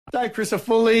Dave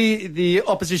Crisafulli, the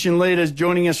opposition leader, is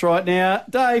joining us right now.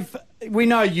 Dave, we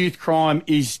know youth crime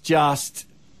is just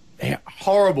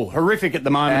horrible, horrific at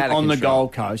the moment on the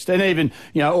Gold Coast, and even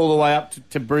all the way up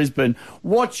to Brisbane.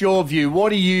 What's your view?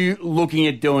 What are you looking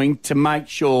at doing to make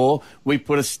sure we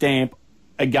put a stamp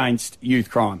against youth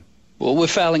crime? Well, we're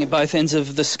failing at both ends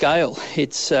of the scale.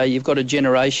 It's you've got a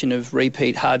generation of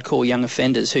repeat hardcore young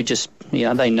offenders who just,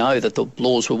 they know that the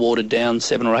laws were watered down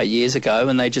 7 or 8 years ago,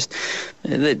 and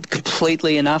they're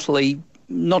completely and utterly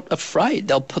not afraid.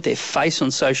 They'll put their face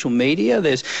on social media.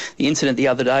 There's the incident the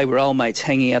other day where old mates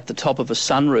hanging out the top of a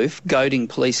sunroof, goading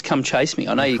police, come chase me.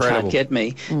 I know Incredible. You can't get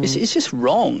me. It's just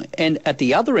wrong. And at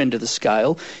the other end of the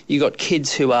scale, you've got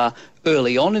kids who are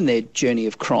early on in their journey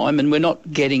of crime, and we're not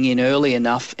getting in early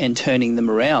enough and turning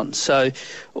them around. So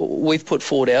we've put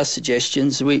forward our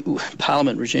suggestions.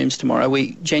 Parliament resumes tomorrow.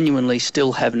 We genuinely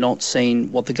still have not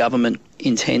seen what the government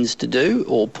intends to do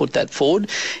or put that forward,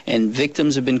 and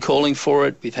victims have been calling for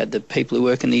it. We've had the people who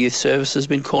work in the youth services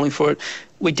been calling for it.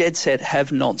 We dead set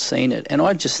have not seen it, and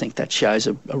I just think that shows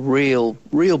a real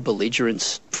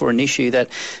belligerence for an issue that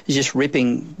is just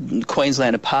ripping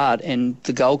Queensland apart, and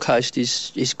the Gold Coast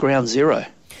is ground zero.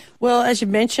 Well, as you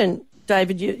mentioned,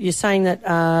 David, you're saying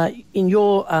that in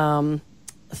your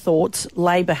thoughts,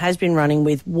 Labor has been running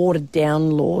with watered-down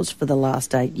laws for the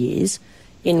last 8 years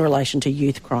in relation to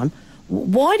youth crime.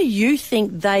 Why do you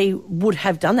think they would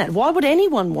have done that? Why would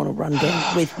anyone want to run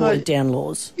down with watered-down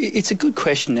laws? It's a good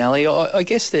question, Ali. I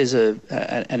guess there's an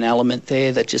element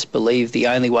there that just believe the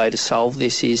only way to solve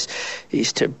this is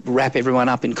to wrap everyone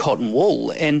up in cotton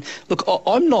wool. And look,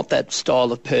 I'm not that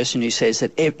style of person who says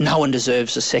that no one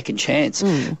deserves a second chance.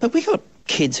 But we got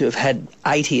kids who have had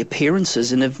 80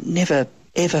 appearances and have never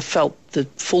ever felt the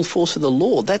full force of the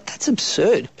law. That's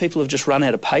absurd. People have just run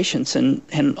out of patience, and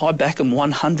I back them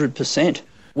 100%.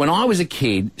 When I was a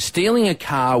kid, stealing a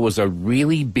car was a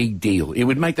really big deal. It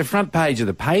would make the front page of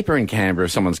the paper in Canberra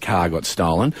if someone's car got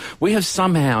stolen. We have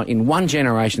somehow, in one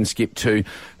generation, skipped to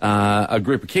a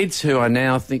group of kids who are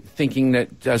now thinking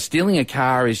that stealing a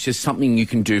car is just something you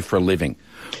can do for a living.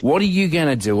 What are you going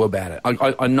to do about it?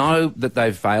 I know that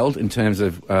they've failed in terms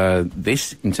of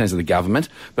in terms of the government,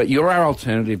 but you're our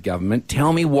alternative government.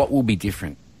 Tell me what will be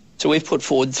different. So we've put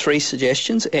forward 3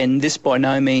 suggestions, and this by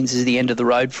no means is the end of the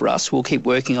road for us. We'll keep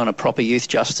working on a proper youth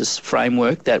justice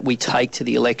framework that we take to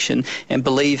the election, and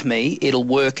believe me, it'll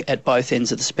work at both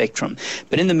ends of the spectrum.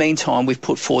 But in the meantime, we've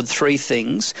put forward 3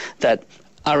 things that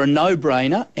are a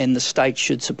no-brainer and the state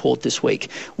should support this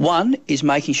week. One is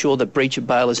making sure that breach of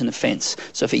bail is an offence.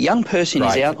 So if a young person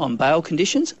is out on bail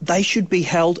conditions, they should be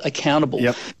held accountable.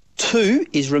 Yep. 2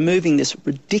 is removing this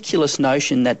ridiculous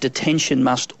notion that detention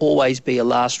must always be a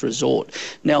last resort.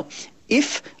 Now,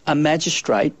 if a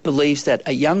magistrate believes that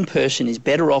a young person is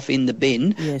better off in the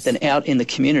bin than out in the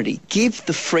community, give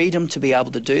the freedom to be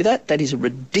able to do that. That is a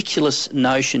ridiculous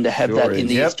notion to have that in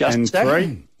the Youth Justice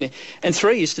Act. And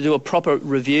 3 is to do a proper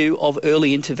review of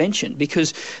early intervention,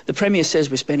 because the Premier says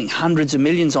we're spending hundreds of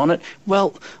millions on it.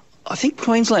 Well, I think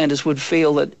Queenslanders would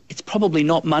feel that it's probably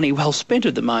not money well spent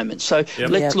at the moment. So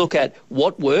let's look at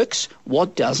what works,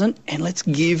 what doesn't, and let's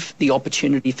give the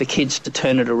opportunity for kids to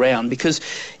turn it around, because,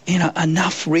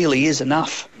 enough really is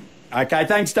enough. Okay,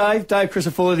 thanks, Dave. Dave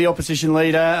Crisafulli, the opposition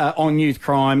leader on youth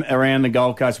crime around the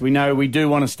Gold Coast. We know we do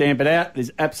want to stamp it out.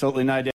 There's absolutely no doubt.